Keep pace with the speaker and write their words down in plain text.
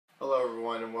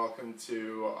everyone, and welcome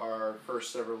to our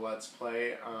first ever Let's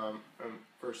Play.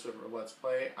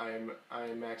 I'm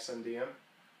Max MDM.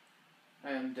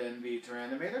 I'm Den the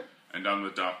Tyrannomator. And I'm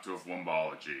the Doctor of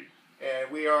Wombology.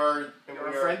 And we are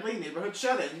friendly neighborhood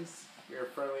shut-ins. We are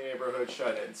friendly neighborhood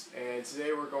shut-ins. And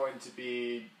today we're going to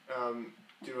be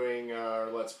doing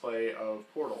our Let's Play of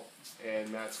Portal.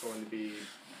 And Matt's going to be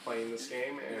playing this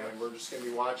game, and we're just going to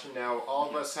be watching. Now, all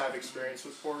of us have experience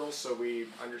with Portal, so we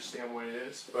understand what it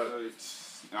is, but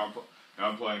now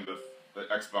I'm playing the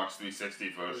Xbox 360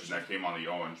 version that came on the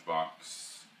orange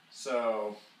box.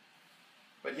 So,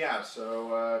 but yeah,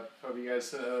 so hope you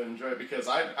guys enjoy it, because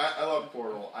I love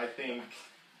Portal. I think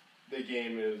the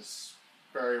game is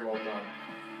very well done.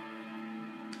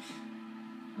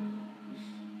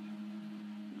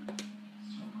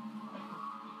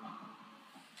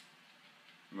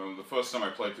 Remember, the first time I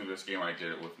played through this game, I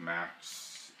did it with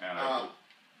Max, and I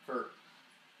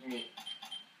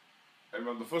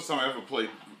remember the first time I ever played.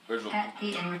 I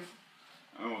remember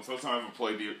the first time I ever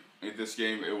played this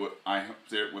game. I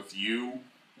did it with you.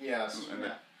 Yes.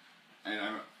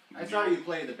 I saw you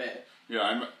play the bit.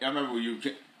 Yeah, I remember you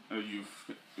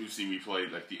see me play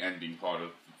like the ending part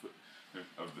of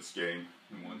this game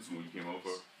once when we came over.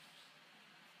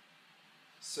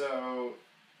 So,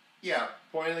 yeah,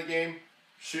 point of the game.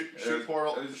 Shoot a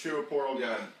portal gun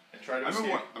and try to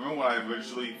escape. I remember when I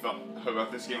originally heard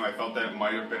about this game. I felt that it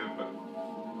might have been about.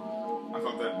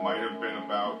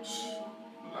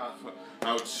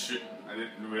 I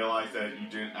didn't realize that you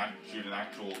didn't shoot an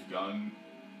actual gun.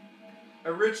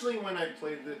 Originally, when I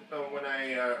played when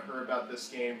I heard about this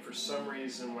game, for some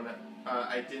reason, when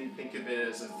I didn't think of it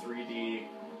as a 3D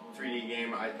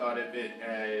game. I thought of it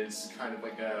as kind of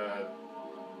like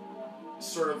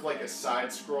sort of like a side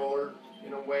scroller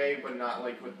in a way, but not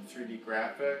like with the 3D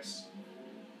graphics.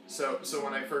 So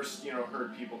when I first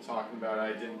heard people talking about it,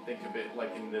 I didn't think of it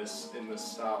like in this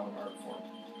style of art form.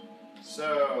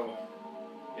 So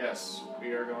yes,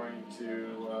 we are going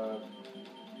to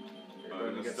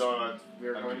get started.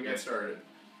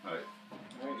 Alright.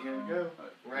 Alright, here we go.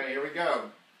 Right, here we go.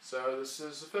 So this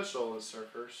is official. This is our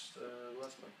first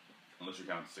Let's Play. Unless you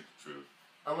count Stick of Truth.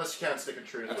 Unless you count Stick of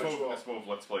Truth. That's both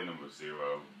Let's Play number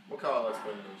 0. We'll call it Let's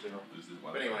Play number 0. This is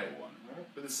but anyway,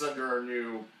 but this is under our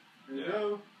new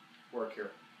work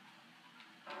here.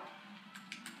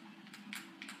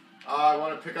 I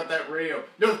want to pick up that radio.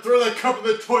 No, throw that cup in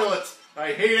the toilet.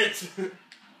 I hate it.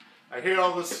 I hate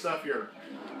all this stuff here.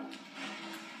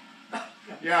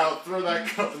 Yeah, I'll throw that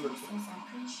cup in the toilet.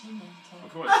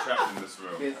 Look who is trapped in this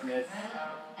room. Business.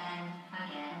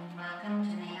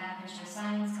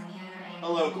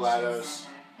 Hello, GLaDOS.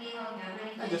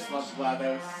 I just love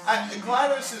GLaDOS.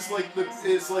 GLaDOS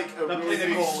is like a the really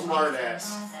big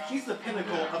smartass. She's the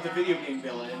pinnacle of the video game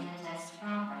villain.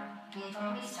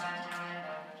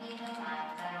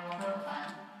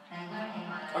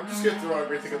 I'm just gonna throw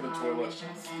everything in the toilet.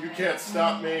 You can't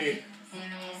stop me.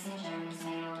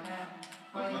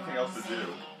 There's nothing else to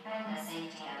do.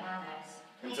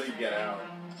 Until you get out.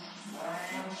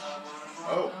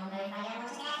 Oh.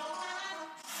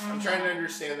 I'm trying to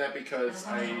understand that because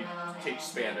I take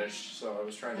Spanish, so I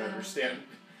was trying to understand.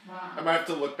 I might have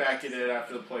to look back at it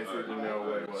after the playthrough to know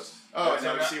what it was. Oh, and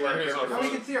now we see where our character Now we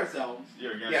can see ourselves.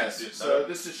 Yes, so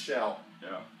this is Shell.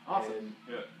 Yeah. Awesome.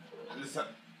 And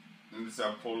this is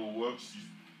how Portal works.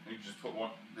 You just put one.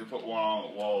 They put one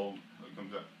on the wall. It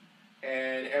comes up.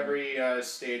 And every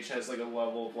stage has like a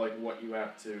level of like what you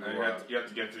have to. You have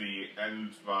to get to the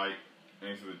end by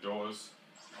going through the doors.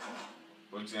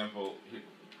 For example,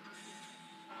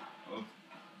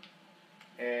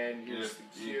 and here's the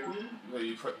cube.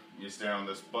 You stand on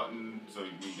this button so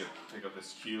you can pick up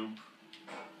this cube.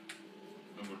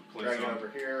 Drag it over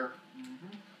here.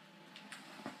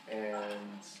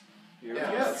 And here we go.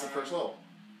 That's the first level.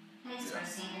 Please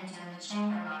proceed into the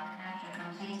chamber lock after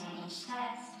completing each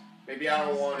test. Maybe I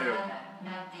don't want to.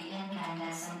 Note the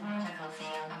incandescent vertical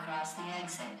field across the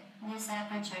exit. This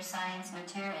aperture science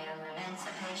material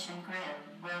emancipation grill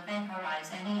will vaporize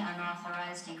any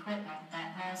unauthorized equipment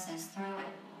that passes through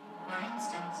it. For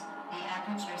instance, the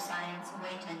aperture science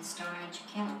weighted storage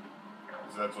cube.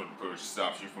 So that's what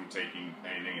stops you from taking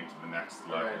anything into the next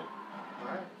level.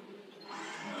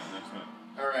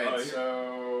 Alright,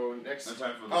 so next.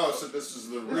 So this is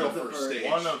the real first stage.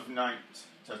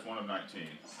 Test 1 of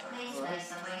 19. Please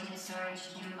place a weighted storage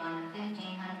cube on the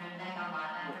 1500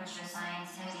 megawatt aperture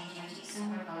science heavy-duty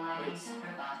super colliding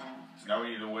super button. So now we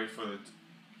need to wait for the.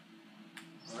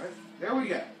 Alright, there we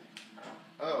go.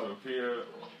 Oh. Up here.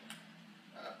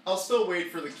 I'll still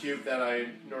wait for the cube that I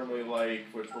normally like,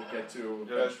 which we'll get to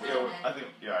eventually. I love it.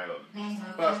 Please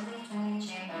move quickly to the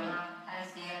chamber lock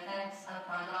as the effects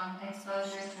upon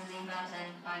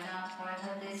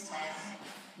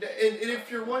And if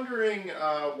you're wondering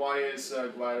why is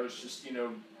GLaDOS just,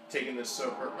 taking this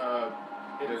so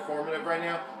informative right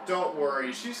now, don't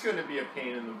worry. She's going to be a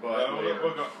pain in the butt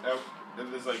later.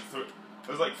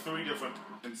 There's like 3 different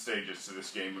stages to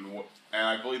this game, and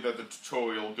I believe that the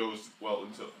tutorial goes well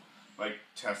into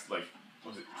test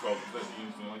was it 12 or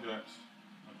 13, something like that.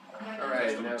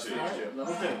 Alright, now stage 2.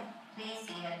 Level 2. Please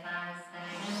be advised that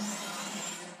a universal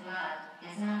case of blood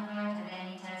is not part of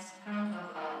any test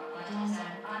protocol, but is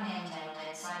an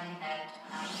unintended side effect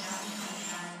of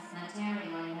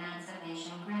material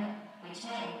emancipation grip, which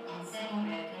may, in certain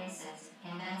rare cases,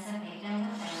 emancipate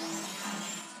endothelium,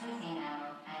 tooth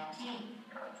enamel, and teeth.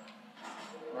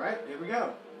 Alright, here we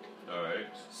go. Alright.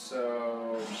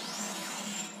 So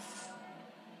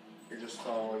you're just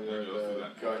following where the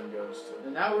gun goes to.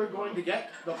 And now we're going to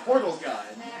get the portal gun.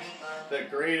 The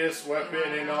greatest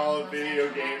weapon in all of video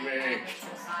gaming.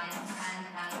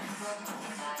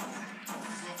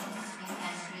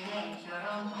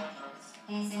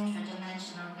 These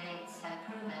interdimensional gates have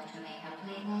proven to be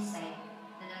completely safe.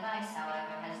 The device,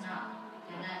 however, has not.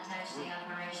 Do not touch the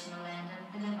operational end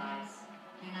of the device.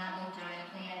 Do not look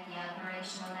directly at the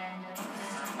operational end of the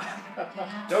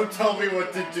device. Don't tell me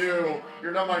what to do.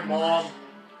 You're not my mom.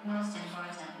 Most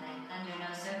importantly, under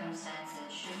no circumstances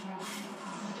should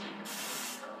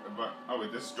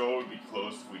But this door would be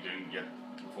closed if we didn't get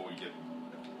before we get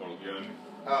the portal gun.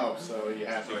 Oh, so you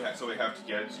have to. So we have to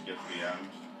get it to get to the end.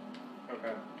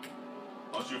 Okay.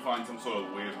 Unless you find some sort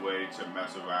of weird way to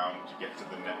mess around to get to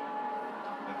the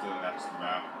next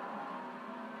map.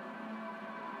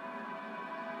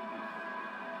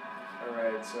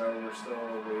 Alright, so we're still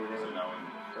waiting So now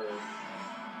for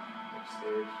next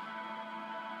stage.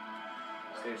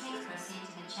 Stage please 3. proceed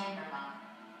to the chamber lock.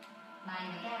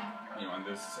 Mind the gap. and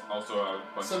there's also a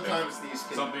bunch Sometimes of these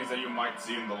can... some things that you might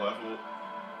see in the level.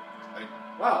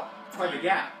 Wow, quite a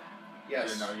gap.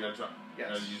 Yes. Yeah, now you gotta try. Yes.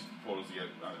 You gotta use portals to get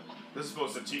out of it. This is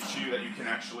supposed to teach you that you can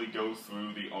actually go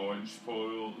through the orange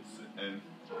portals and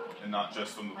not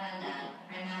just from the. Well done.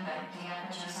 Remember, the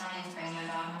aperture science bring your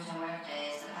daughter to work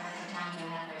day is the perfect time to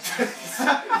have her test.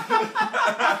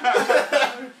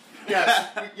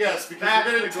 Yes, because That's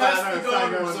you're going the to test GLaDOS the I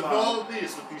know daughters as of well. all of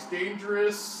these with these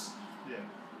dangerous...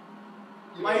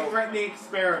 Life-threatening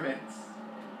experiments.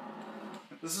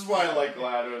 This is why I like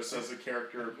GLaDOS as a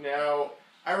character. Now,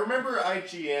 I remember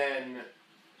IGN...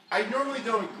 I normally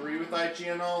don't agree with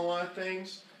IGN on a lot of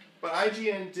things, but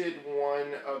IGN did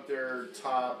one of their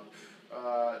top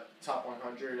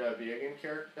 100 video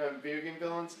game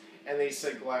villains, and they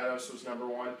said GLaDOS was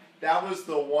 #1. That was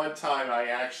the one time I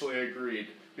actually agreed,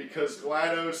 because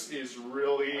GLaDOS is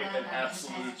really an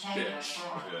absolute bitch.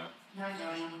 Yeah. You're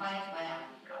doing quite well.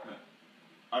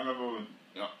 I remember when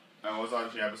I was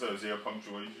watching the episode of Zero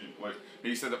Punctuation.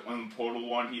 He said that when Portal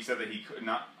 1, he said that he could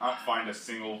not find a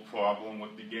single problem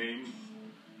with the game.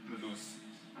 It was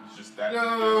just that.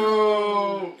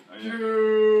 No!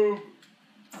 Cube!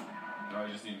 No,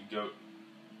 I just need to go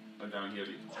down here.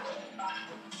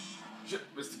 Shit,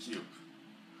 missed the cube.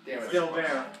 Damn it. Still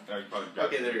there.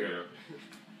 Okay, there you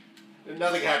go.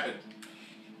 Nothing happened.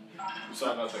 We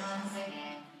saw nothing. Once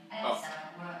again,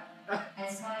 excellent work.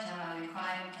 As part of our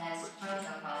required test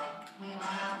protocol, we will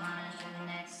not monitor the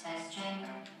next test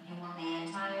chamber. You will be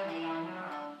entirely on your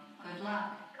own. Good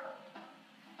luck.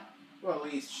 Well, at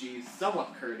least she's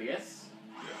somewhat courteous.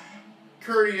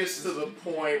 Courteous to the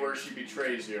point where she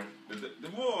betrays you. There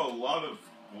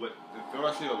were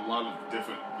actually a lot of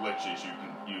different glitches you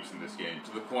can use in this game,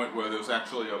 to the point where there was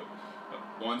actually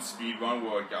one speed run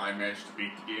where a guy managed to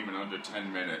beat the game in under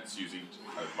 10 minutes using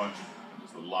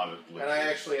a lot of glitches. And I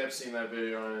actually have seen that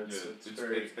video, and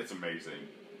it's amazing.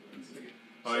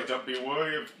 Don't be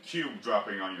worried of cube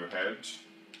dropping on your head.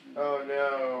 Oh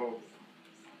no.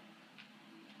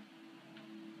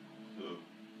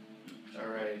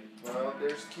 Alright, well,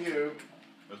 there's Cube.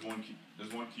 There's one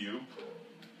cube.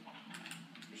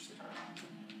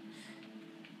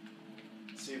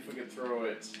 Let's see if we can throw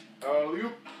it. Oh,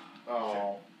 loop.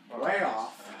 Oh. Way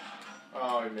off.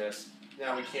 Oh, we missed.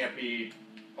 Now we can't be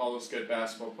all those good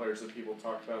basketball players that people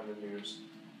talk about in the news.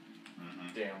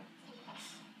 Mm-hmm. Damn.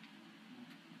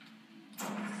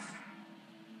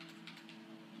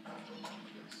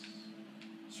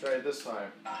 Let's try it this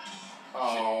time.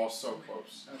 Oh, so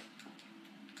close.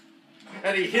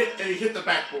 And he hit the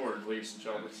backboard, ladies and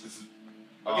gentlemen.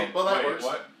 Okay, well that works.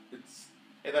 What?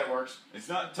 Hey, that works. It's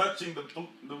not touching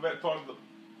the red part of the.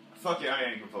 Fuck it, I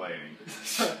ain't complaining.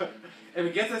 If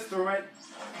it gets us through it,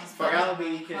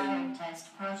 probably can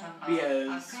be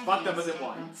as fucked up as it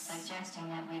wants. Suggesting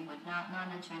that we would not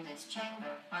monitor this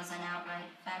chamber was an outright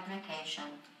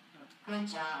fabrication. Good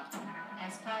job.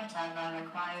 As part of our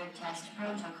required test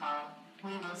protocol,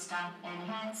 we will stop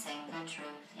enhancing the truth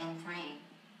in 3,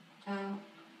 2.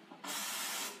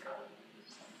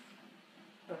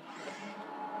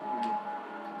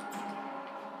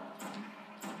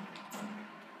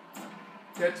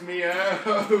 Get me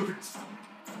out!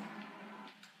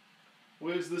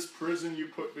 What is this prison you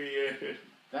put me in?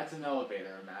 That's an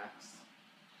elevator, Max.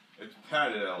 It's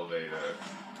padded elevator.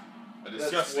 A That's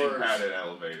disgusting worse. padded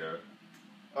elevator.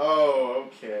 Oh,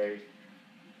 okay.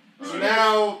 So Alright.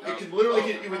 now, it could literally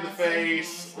hit you in the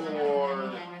face,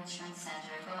 or...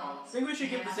 I think we should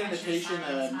give this invitation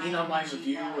a mean online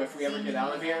review if we ever get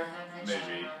out of here.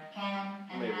 Maybe. Can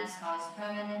and Maybe. has caused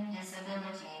permanent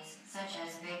disabilities, such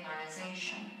as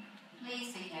vaporization.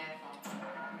 Please be careful.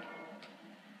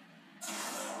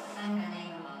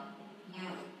 Unbelievable. You.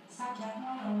 Subject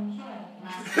name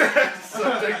here.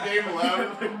 Subject name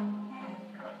louder.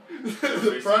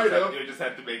 The You pride of... just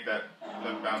have to make that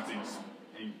bouncing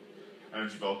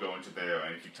energy ball go into there,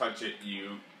 and if you touch it,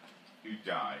 you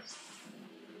die.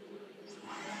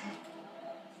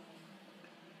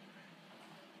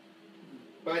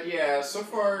 But yeah, so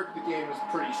far the game is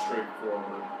pretty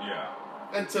straightforward. Yeah.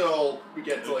 Until we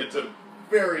get to like the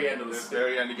very end of the At the story.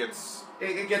 very end, it gets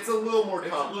It gets a little more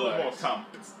it's complex. a little more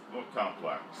it's more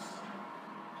complex.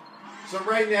 So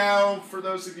right now, for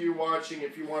those of you watching,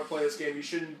 if you want to play this game, you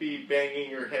shouldn't be banging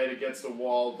your head against a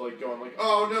wall, like going like,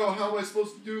 "Oh no, how am I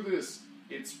supposed to do this?"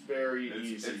 It's very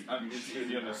easy. It's easy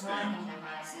to understand. Warning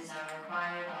devices are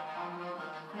required on all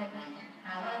mobile equipment.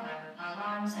 However,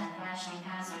 alarms and flashing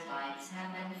hazard lights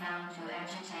have been found to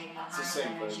agitate the It's the same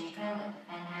high energy thing. pellet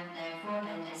and have therefore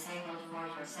been disabled for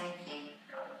your safety.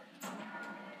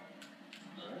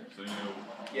 So you know,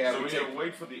 Yeah, so we we take-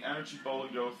 wait for the energy ball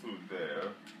to go through there,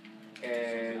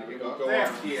 and it will Up go there.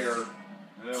 up here.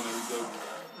 and then we go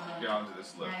down to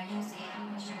this lift. Now use the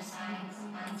aperture science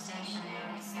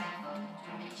unstationary scaffold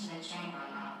to reach the chamber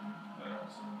lock.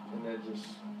 And then just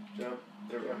jump.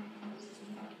 There we go.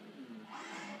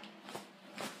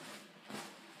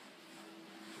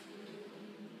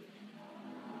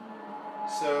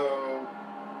 So,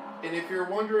 and if you're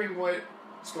wondering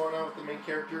what's going on with the main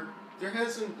character, there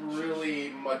hasn't really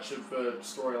much of a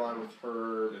storyline with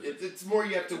her. It's more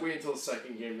you have to wait until the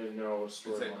second game to know a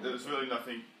storyline. There's really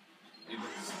nothing.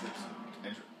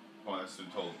 Well, that's been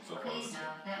told so far. Please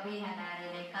note that we have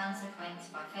added a consequence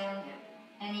for failure.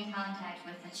 Any contact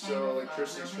with the So, chamber flow will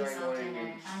electricity result in strangling an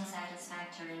is-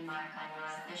 unsatisfactory mark on your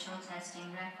official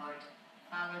testing record,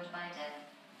 followed by death.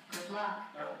 Good luck.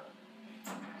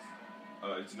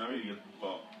 It's now you get the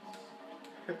ball.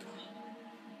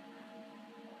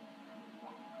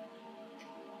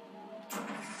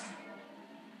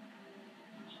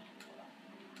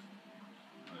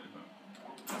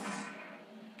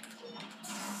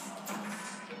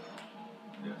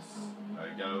 Yes.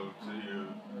 I go to you.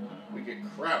 We get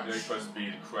crouch. You press B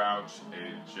to crouch, A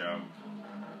to jump.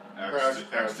 Crouch, X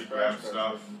crouch, to crouch, grab crouch.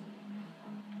 stuff.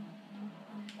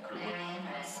 Very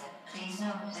impressive. Please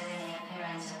note that any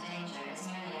appearance of danger is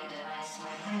merely a device to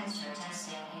enhance your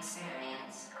testing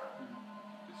experience.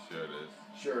 Sure it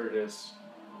is. Sure it is.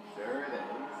 There it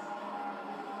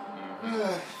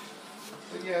Mm-hmm.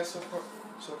 But yeah, so far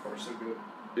so good.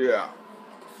 Yeah.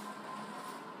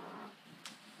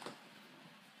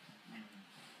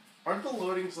 Aren't the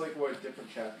loadings like what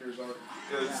different chapters are?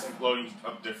 It's loading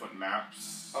up different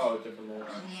maps. Oh, different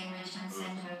maps. The Enrichment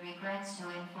Center regrets to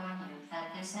inform you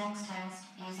that this next test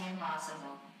is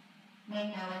impossible.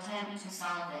 Make no attempt to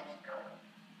solve it.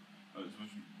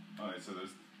 Alright, so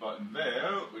there's a button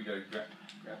there. We gotta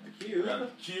grab the cube. the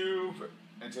cube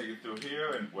and take it through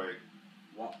here and wait.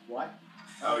 What?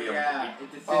 Oh, yeah.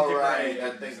 It disintegrates. Oh right,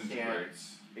 that thing can't.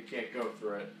 Disintegrates. It can't go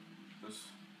through it. This-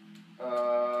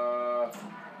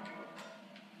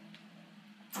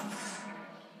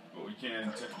 But we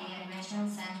can. The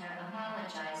Enrichment Center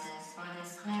apologizes for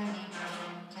this clearly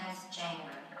broken test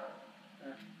chamber.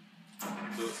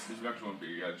 So this next one, but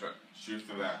you gotta try shoot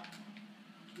through that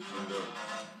window.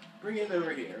 Bring it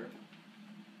over here.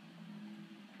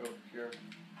 Oh, here.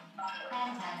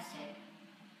 Fantastic.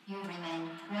 You remain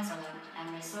resolute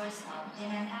and resourceful in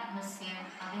an atmosphere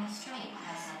of extreme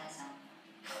pessimism.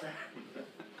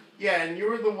 Yeah, and you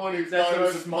were the one who That's thought the it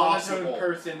was most monotone impossible.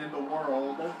 person in the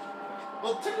world.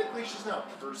 Well, technically, she's not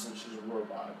a person; she's a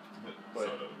robot. But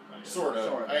Sort of. I guess. Sort of.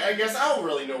 Sort of. I guess I don't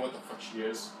really know what the fuck she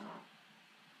is.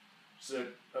 She's an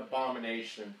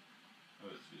abomination, Oh,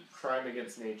 jeez. crime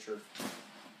against nature.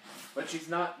 But she's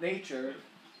not nature.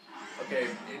 Okay,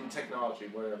 in technology,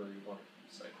 whatever you want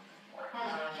to say.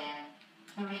 Hello again.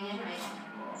 To reiterate,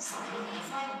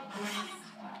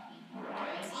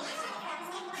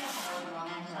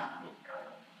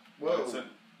 It's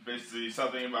basically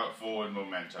something about forward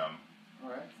momentum.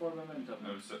 Alright, forward momentum.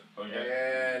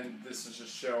 And this is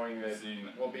just showing that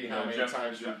will be how many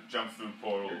times you jump through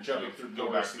portals. You're jumping through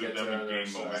go back portals through to them get and to gain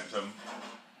the momentum.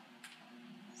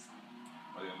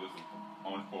 I think there's an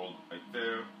on portal right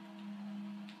there.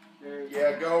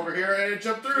 Yeah, go over here and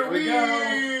jump through. Here we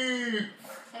go.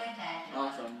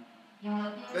 Awesome.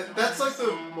 That's like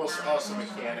the most awesome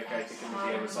mechanic I think in the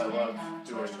game. Is I love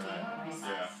doing that.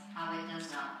 Yeah.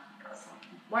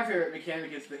 My favorite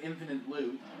mechanic is the infinite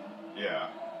loop. Yeah.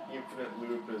 Infinite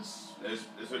loop is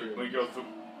when you go through.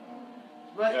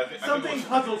 But Yeah, I think something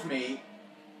puzzles me.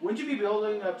 Wouldn't you be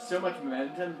building up so much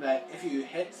momentum that if you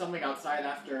hit something outside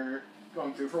after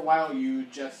going through for a while, you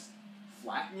just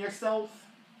flatten yourself?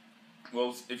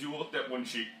 Well, if you looked at when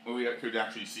we could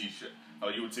actually see shit,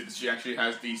 you would see that she actually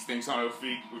has these things on her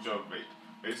feet, which are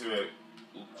basically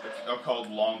they're called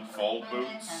long fall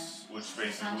boots, which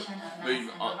basically they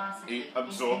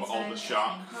absorb all the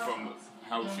shock from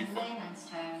how she falls.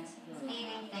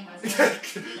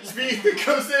 Speed that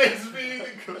goes in, speed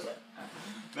that goes out.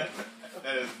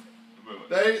 That is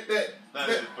but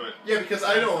yeah, because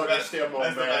I don't understand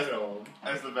momentum.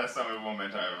 That's the best song of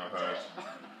moment I ever heard.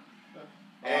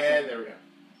 And there we go.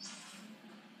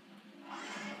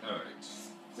 Alright.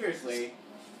 Seriously,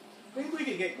 maybe we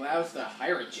could get Glaus to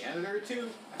hire a janitor or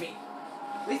two? I mean,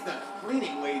 at least a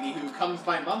cleaning lady who comes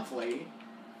by monthly.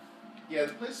 Yeah,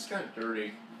 the place is kind of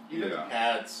dirty. Even the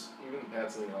pads in the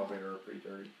elevator are pretty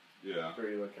dirty. Yeah.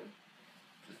 Dirty looking.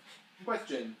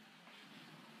 Question.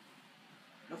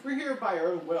 If we're here by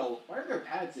our own will, why are there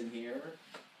pads in here?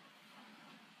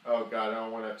 Oh god, I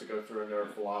don't want to have to go through another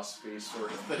philosophy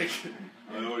sort of thing.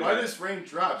 Why does rain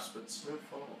drops but snow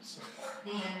falls?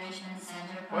 The Enrichment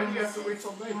Center Why do you have to wait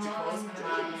till night to call it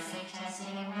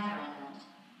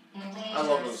I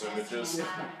love those images.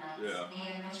 Yeah. The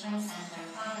Enrichment Center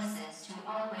promises to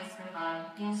always provide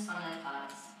useful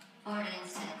advice. For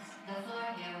instance, the floor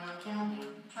here will kill you.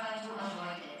 Try to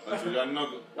avoid it. We got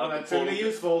another that's portal, really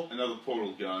useful. Another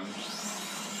portal gun.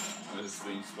 This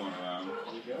thing spun around.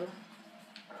 There you go.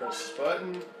 Press this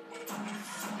button.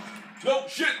 No,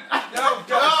 shit! Oh,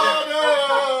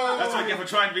 no! That's what I get for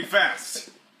trying to be fast.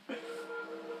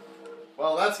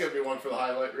 Well, that's going to be one for the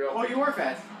highlight reel. Oh, you were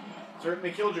fast.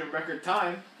 Certainly killed you in record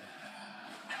time.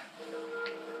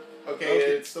 Okay,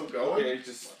 it's still going? Okay,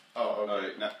 just... Oh, okay.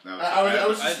 Alright, no. I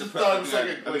was just thought it was like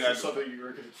a glitch or something you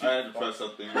were going to keep. I had to press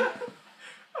something.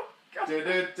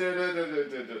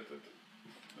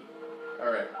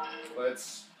 Alright,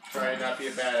 let's try and not be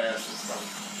a badass this time.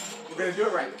 We're going to do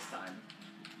it right this time.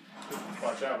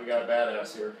 Watch out, we got a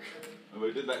badass here. If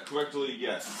I did that correctly,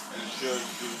 yes. And it should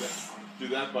do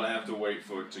that, but I have to wait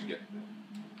for it to get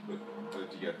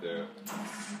there.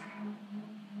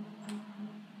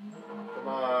 Come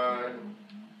on.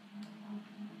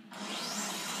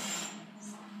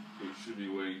 You should be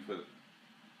waiting for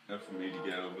me to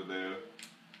get over there.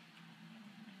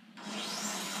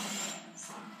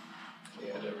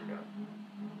 Yeah, there we go.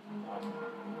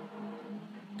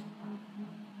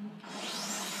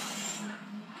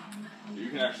 You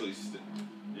can actually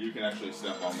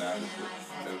step on that.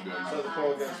 So the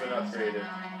portal gun's been upgraded.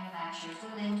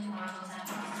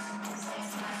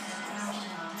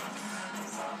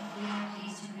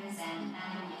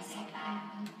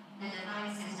 The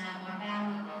device is now more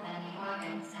valuable than the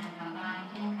organs and combined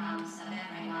incomes of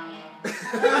every Mayan.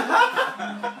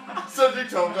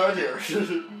 Subject home down here.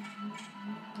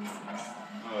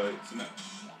 Alright, so now.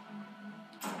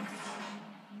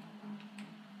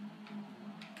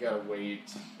 Gotta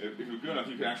wait. If you're good enough,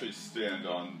 you can actually stand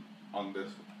on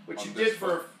this. Which on you this did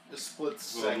for a split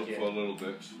second. For a little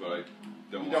bit, but I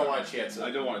don't. You don't want to chance it. I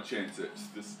don't want to chance it.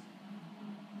 This.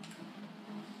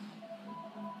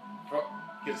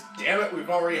 Because damn it, we've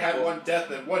already had one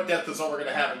death, and one death is all we're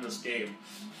gonna have in this game.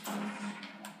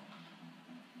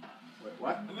 Wait,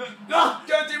 what? No! God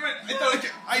damn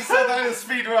it! I saw that in a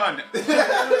speed run.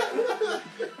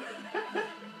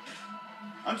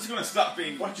 I'm just gonna stop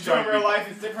being. What you do in real life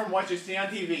is different from what you see on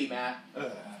TV, Matt.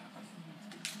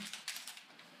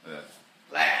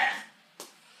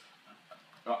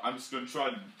 I'm just gonna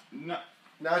try not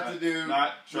to do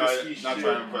try risky to shit.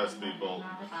 impress people.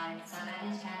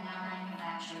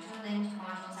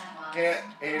 And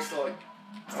you're still like,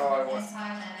 oh, I want.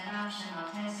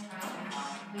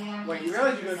 Wait, you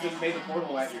realize you could have just made the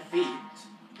portal at your feet?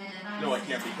 No, I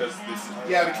can't because this.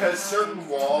 Yeah, because certain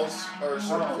walls or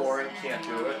certain flooring can't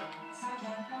do it.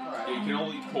 You can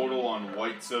only portal on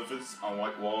white surface, on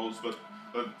white walls, but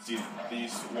see,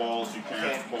 these walls you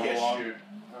can't portal on. Shoot.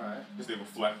 Alright. Because they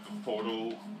reflect the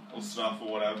portal stuff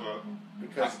or whatever.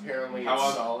 Because apparently it's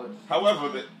However- solid. However,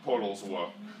 the portals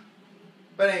work.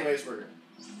 But anyways, we're here.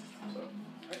 So.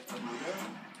 Alright, there we go.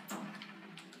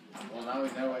 Well, now we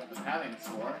know what the padding's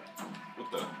for.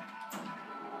 What the?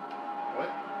 What?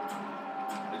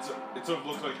 It sort of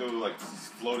looks like those like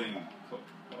floating.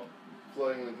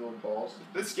 Floating like little balls.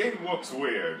 This game looks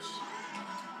weird.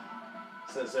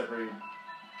 Says every.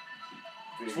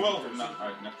 12 and not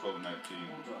 12 and 19.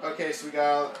 Okay, so we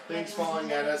got things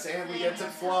falling at us, and we get to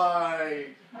fly.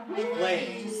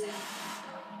 Planes.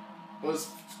 Was.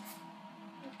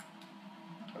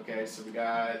 Okay, so we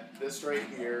got this right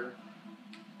here,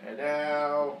 and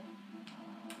now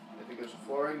I think there's a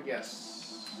flooring.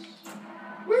 Yes.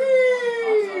 Whee!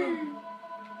 Awesome.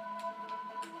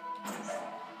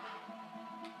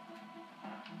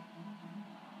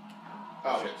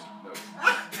 Oh. Shit. No.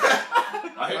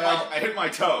 I hit my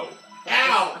toe.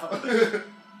 Ow!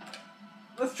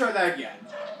 Let's try that again.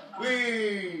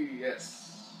 Whee!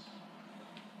 Yes.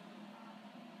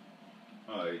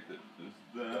 Alright,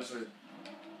 Those are-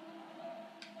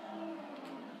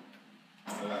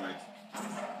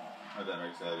 that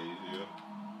makes that easier.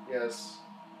 Yes.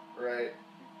 Right.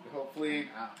 Hopefully.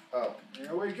 Ah, Oh.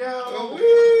 here we go. Oh,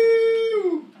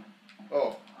 woo!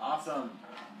 Oh. Awesome.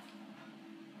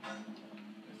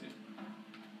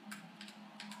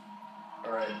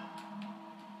 Alright.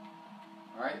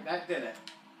 Alright, that did it.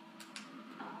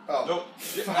 Oh. Nope.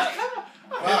 Shit.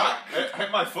 Fuck.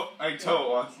 Hit my foot, my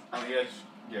toe on the edge.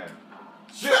 Yeah.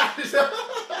 Shit!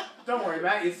 Don't worry,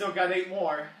 Matt, you still got 8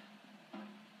 more.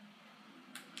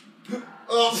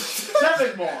 Oh.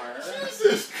 7 more.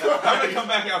 Jesus Christ! How did I come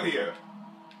back out here?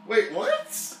 Wait,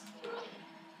 what?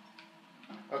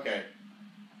 Okay.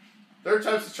 Third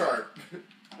time's the charm.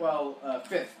 Well,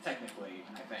 5th, technically,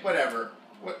 I think. Whatever.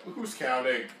 Who's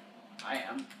counting? I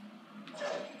am.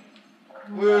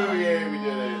 Woo, yay, we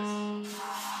did it.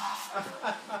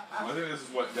 I think this is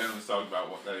what Dan was talking about,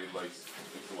 what that he likes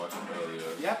to watch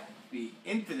earlier. Yep, the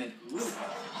infinite loop.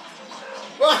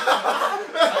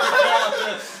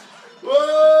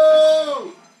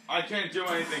 Whoa! I can't do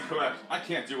anything correct. I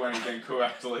can't do anything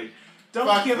correctly. Don't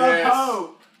Fuck give this. up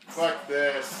hope. Fuck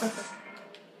this.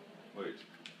 Wait.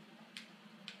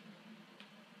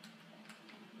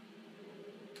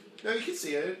 No, you can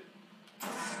see it.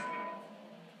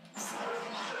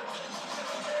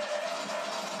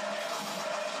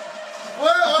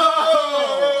 Whoa!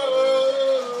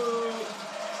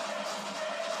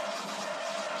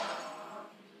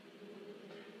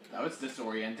 That was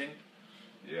disorienting.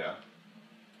 Yeah.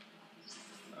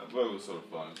 But it was sort of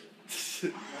fun.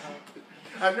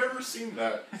 I've never seen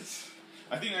that.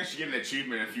 I think you actually get an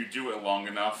achievement if you do it long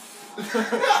enough.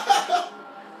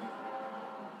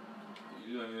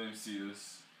 You don't even see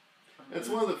this. It's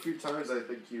one of the few times I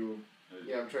think you.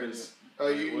 Yeah, I'm trying to. Oh,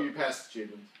 you passed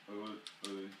achievement.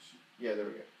 Yeah, there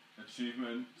we go.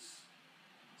 Achievements.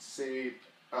 See.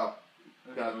 Oh.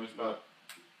 Got it.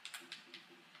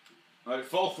 Alright,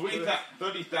 fall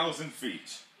 30,000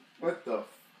 feet. What the?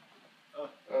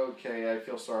 Okay, I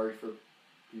feel sorry for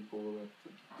people who have to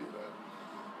do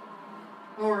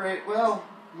that. Alright, well,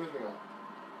 moving on.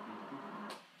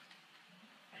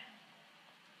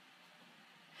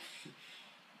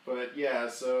 But yeah,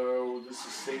 so this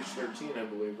is stage 13, I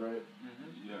believe, right?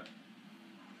 Mm-hmm. Yeah.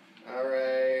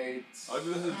 Alright. This is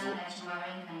Now that you are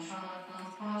in control of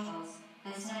both portals,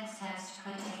 this next test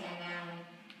could take a very,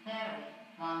 very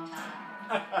long time.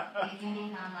 If you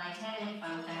become lightheaded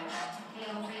further,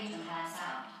 feel free to pass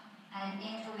out. An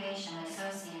incubation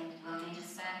associate will be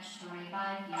dispatched to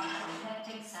revive you with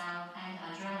hectic sound and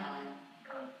adrenaline.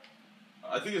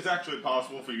 I think it's actually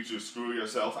possible for you to screw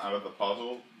yourself out of the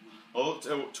puzzle. Oh,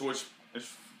 to which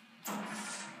it's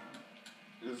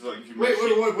like if you Wait,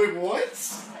 what?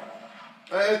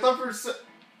 I thought for a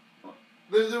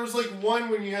there was like one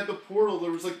when you had the portal,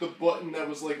 there was like the button that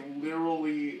was like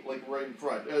literally like right in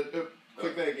front.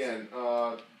 Click that again.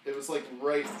 It was like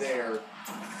right there.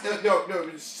 No,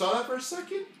 you saw that for a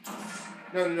second?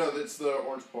 No, that's the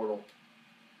orange portal.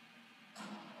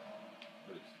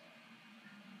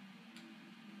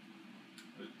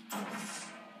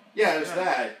 Yeah, there's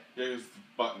that. Yeah, there's the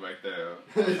button right there.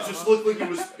 It just looked like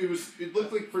it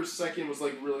looked like for a second it was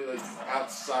like really like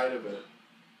outside of it.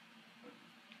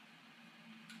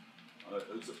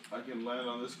 I can land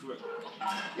on this quick.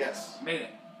 Yes. Made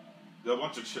it. There are a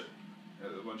bunch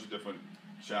of different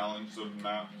challenge sort of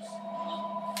maps.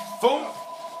 Boom!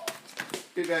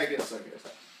 Get back in a second.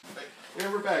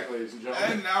 And we're back, ladies and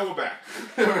gentlemen. And now we're back.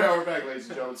 Now we're back, ladies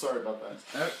and gentlemen. Sorry about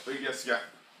that. We just got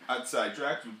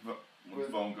sidetracked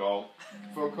with phone call.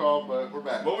 Phone call, but we're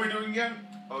back. What were we doing again?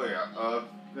 Oh yeah.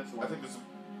 This I one. think this.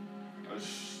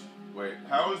 Wait,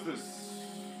 how is this?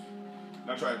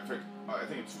 Not trying to figure. I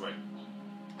think it's right.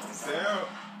 There.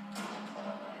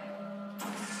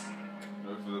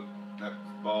 Go for the that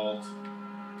vault.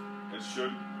 It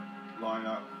should line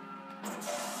up.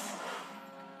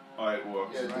 Oh, it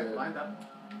works. Yeah, it Right, did. lined up.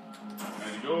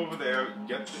 And you go over there,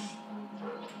 get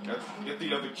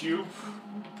the other cube.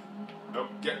 Nope,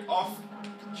 get off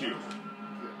the cube.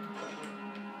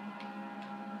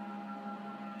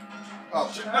 Oh,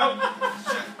 Shit, no!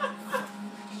 Shit.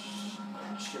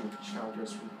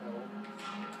 Chimichangas from hell.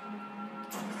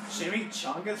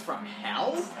 Chimichangas from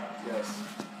hell? Yes.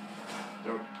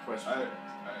 Don't question.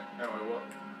 Anyway, what?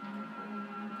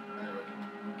 Anyway,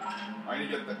 I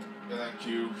need to get that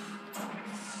cube.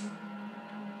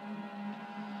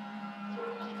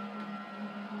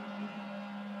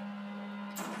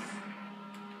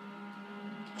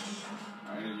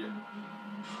 I need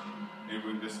to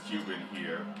bring this cube in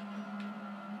here.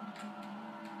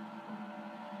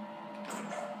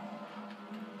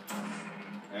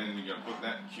 And you're gonna put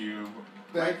that cube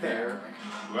Back there.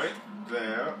 right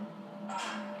there,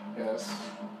 Yes.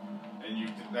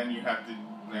 and then you have to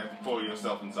pull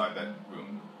yourself inside that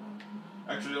room.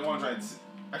 Actually, I want to try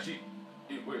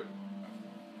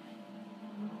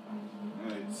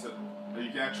and so you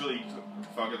can actually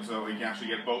fuck it so you can actually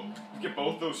get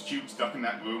both those cubes stuck in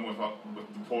that room with the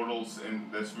portals in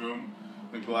this room.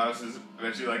 The glass is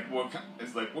eventually what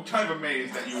kind of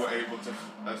amazed that you were able to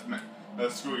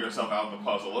screw yourself out of the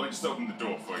puzzle. Let me just open the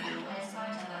door for you. As part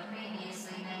of a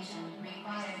previously mentioned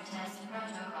required test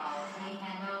protocol, we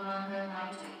can no longer lie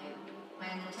to you.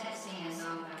 When the testing is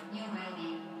over, you will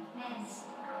be missed.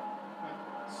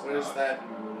 What does that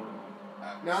mean?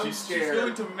 Now I'm She's scared.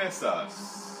 going to miss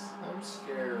us. I'm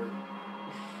scared.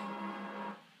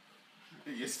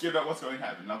 You're scared about what's going to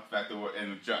happen, not the fact that we're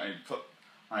in a giant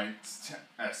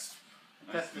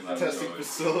Testing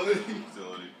facility.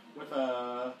 With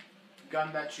a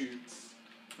gun that shoots.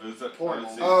 Portal.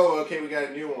 Oh, okay, we got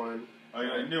a new one. I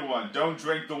got a new one. Don't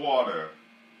drink the water.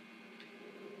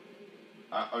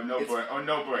 Or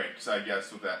no breaks, I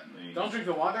guess what that means. Don't drink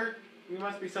the water? You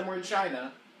must be somewhere in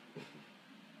China.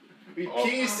 Be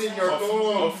peace in your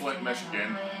code. Flint,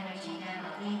 Michigan.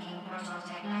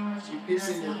 You piss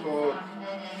in your code.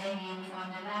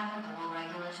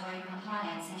 Regulatory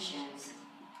compliance issues.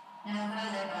 No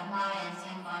further compliance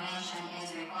information is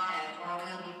required or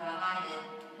will be provided,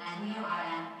 and you are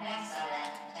an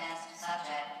excellent test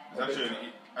subject.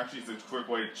 Actually, it's a quick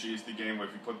way to cheese the game. Where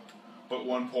if you put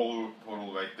one portal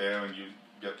right there, and you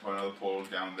put another portal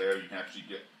down there, you can actually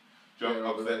jump up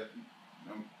over that,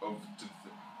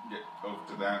 get over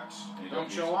to that. And you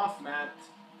Don't show off, Matt.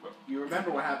 You remember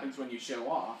what happens when you show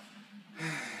off.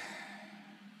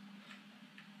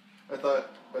 I thought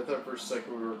for a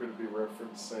second we were going to be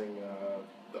referencing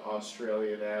the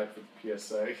Australian ad for the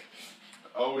PSA.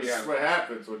 Oh This yeah. is what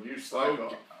happens when you slide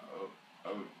off.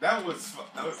 That was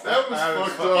fucked up.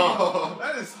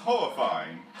 That is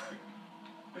horrifying.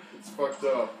 It's fucked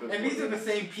up. And these are the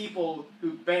same people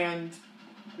who banned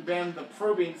the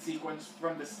probing sequence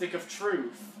from the Stick of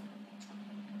Truth.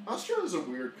 Australia's a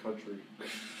weird country.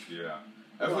 Yeah.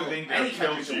 Everything Well, any there kills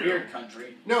country's you. a weird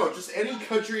country. No, just any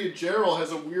country in general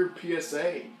has a weird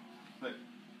PSA.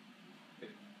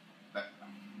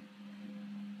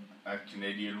 That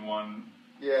Canadian one.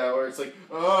 Yeah, where it's like,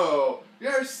 oh,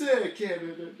 you're sick,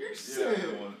 Canada. You're sick.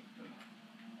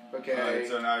 Okay.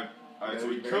 So now, so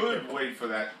we Very could careful. wait for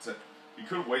that. We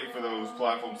could wait for those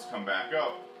platforms to come back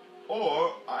up,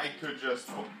 or I could just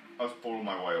portal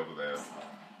my way over there.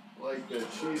 Like the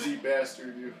cheesy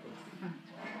bastard you.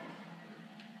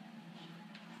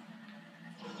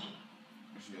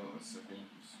 Actually, hold on a second.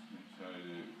 Just try to.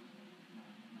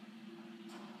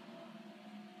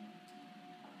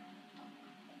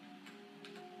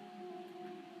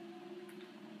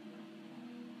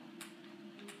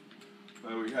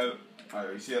 Well, we have.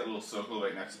 You see that little circle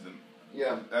right next to them.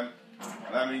 Yeah.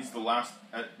 That means the last.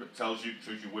 That shows you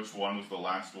which one was the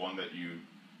last one that you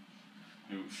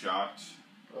shot.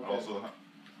 Okay. Also,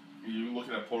 you look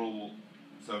at a portal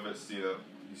surface, see the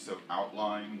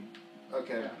outline.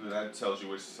 Okay. That tells you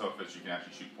which surface you can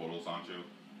actually shoot portals onto.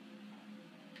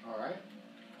 Alright.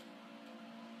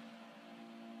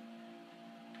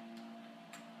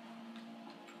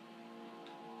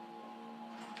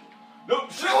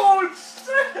 Nope! Shit! Oh,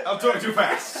 shit! I'm doing too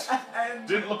fast.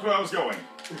 Didn't look where I was going.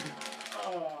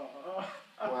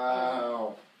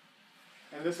 Wow.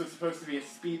 And this was supposed to be a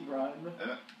speed run.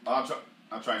 And I'm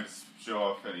trying to show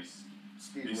off any.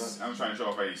 I'm trying to show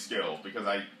off any skill because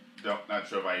not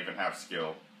sure if I even have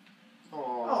skill.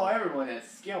 Oh, everyone has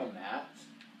skill, Matt.